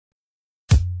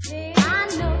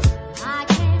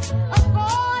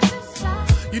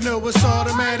You know it's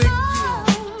automatic,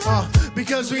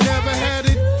 because we never had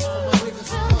it.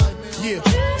 Yeah.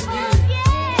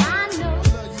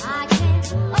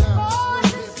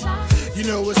 You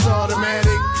know it's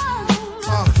automatic,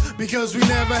 because we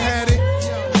never had it.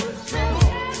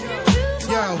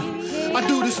 Yo, I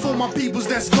do this for my peoples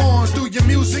that's gone. Through your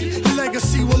music, your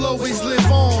legacy will always live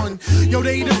on. Yo,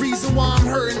 they the reason why I'm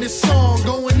hurting this song.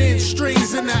 Going in,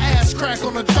 strings in the ass crack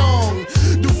on a thong.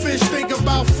 Do fish think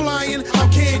about flying? How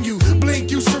can you? Blink,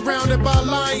 you surrounded by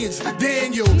lions.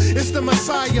 Daniel, it's the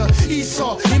Messiah.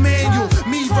 Esau, Emmanuel.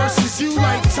 Me versus you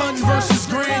like ton versus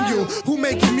granule. Who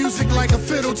making music like a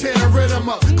fiddle, tear the rhythm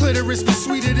up. Clitoris be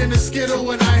sweeter than a skittle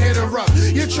when I hit her up.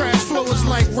 Your trash flow is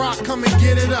like rock, come and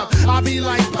get it up. I be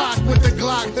like Pac with the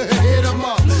Glock, hit 'em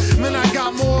up. Man, I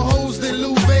got more hoes than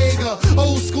Lou Vega.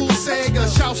 Old school Sega,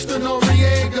 shouts to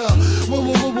Noriega. Whoa,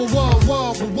 whoa, whoa, whoa,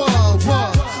 whoa, whoa,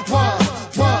 whoa,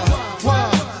 whoa,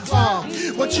 whoa.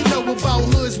 What you know about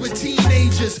hoods with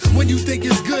teenagers? When you think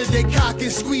it's good, they cock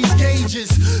and squeeze gauges.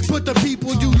 Put the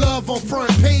people you love on front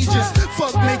pages.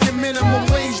 Fuck making minimum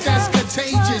wage, that's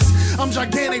contagious. I'm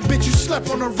gigantic, bitch, you slept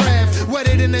on a raft.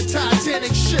 Wetter than the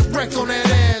Titanic, shipwreck on that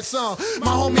ass. My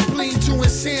homie pleading to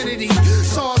insanity.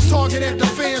 Saw his target at the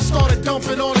fan, started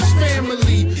dumping on his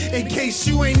family. In case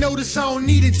you ain't noticed, I don't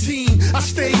need a team. I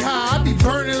stay high, I be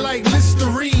burning like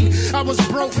Listerine. I was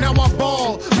broke, now I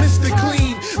ball, Mr.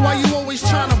 Clean. Why you always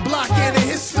trying to block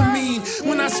antihistamine?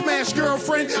 When I smash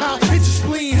girlfriend, I'll hit your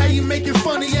spleen. How you making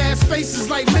funny ass faces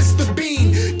like Mr.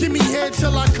 Bean? Give me head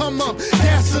till I come up,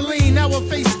 gasoline. Now her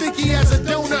face sticky as a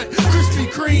donut, Krispy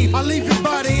Kreme. I leave your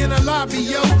body in a lobby,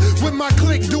 yo. With my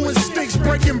clique doing sticks,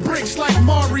 breaking bricks like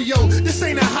Mario. This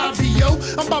ain't a hobby, yo.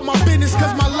 I'm about my business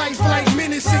cause my life like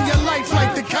minutes in your life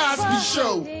like the Cosby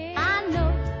Show. I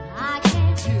know I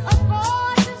can't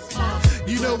afford to stop.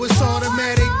 You know it's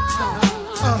automatic,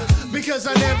 because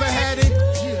I never had it.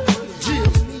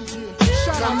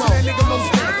 Shout out to that nigga Mos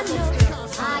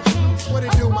Def. What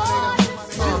it do, my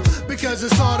nigga? Because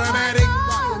it's automatic.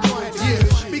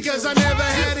 Yeah, because I never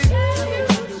had it.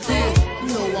 Yeah,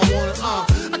 you know I want it.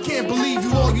 I can't believe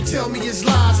you, all you tell me is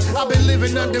lies. I've been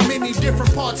living under many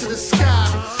different parts of the sky.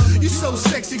 You so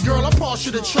sexy, girl, I'm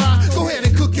partial to try. Go ahead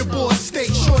and cook your boy a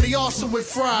steak, shorty awesome with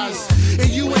fries. And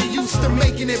you ain't used to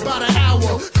making it by the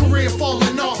hour. Career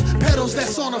falling off, petals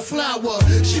that's on a flower.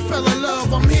 She fell in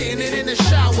love, I'm hitting it in the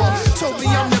shower. Told me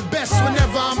I'm the best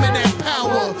whenever I'm in that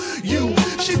power.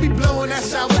 She be blowing that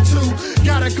sour too.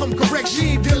 Gotta come correct, she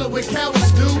ain't dealing with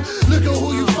cowards, dude. Look at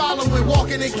who you following,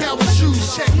 walking in coward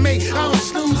shoes. Checkmate, I don't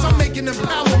snooze, I'm making them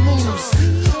power moves.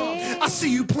 I see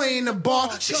you playing the bar.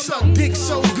 She suck dick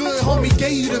so good, homie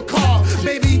gave you the car.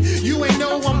 Baby, you ain't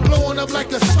know I'm blowing up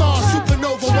like a star.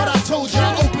 Supernova, what I told you,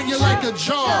 I open you like a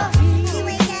jar.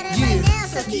 Yeah.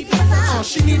 So keep it fun.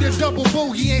 She need a double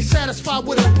bogey, ain't satisfied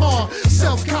with a paw.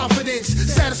 Self-confidence,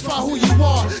 satisfy who you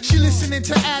are. She listening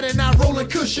to Adam, not rolling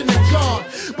cushion and guard.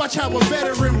 Watch how a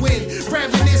veteran win.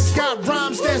 Ravenous got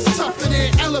rhymes that's tougher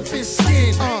than elephant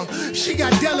skin. She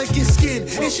got delicate skin,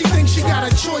 and she thinks she got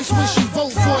a choice when she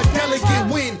vote for a delegate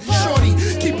win. Shorty,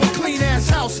 keep a clean ass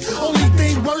house. Only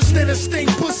thing worse than a stink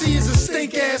pussy is a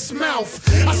stink ass mouth.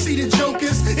 I see the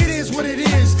jokers, it is what it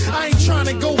is. I ain't trying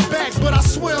to go back, but I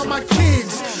swear on my kids.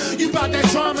 You bout that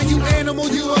drama, you animal,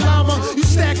 you a llama. You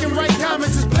stacking right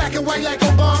diamonds, it's black and white like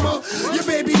Obama. Your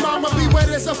baby mama be wet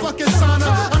as a fucking sauna.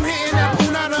 I'm hitting that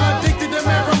punana, addicted to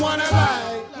marijuana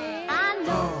like. I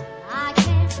know I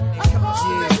can't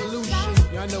afford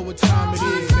Evolution, y'all know what time it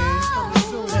is, man. Coming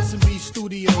soon, S&B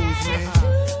Studios, man.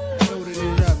 Loaded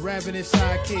it up, Ravenous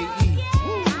IKE.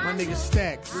 My nigga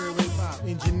Stack,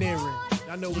 Engineering.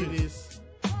 Y'all know what it is.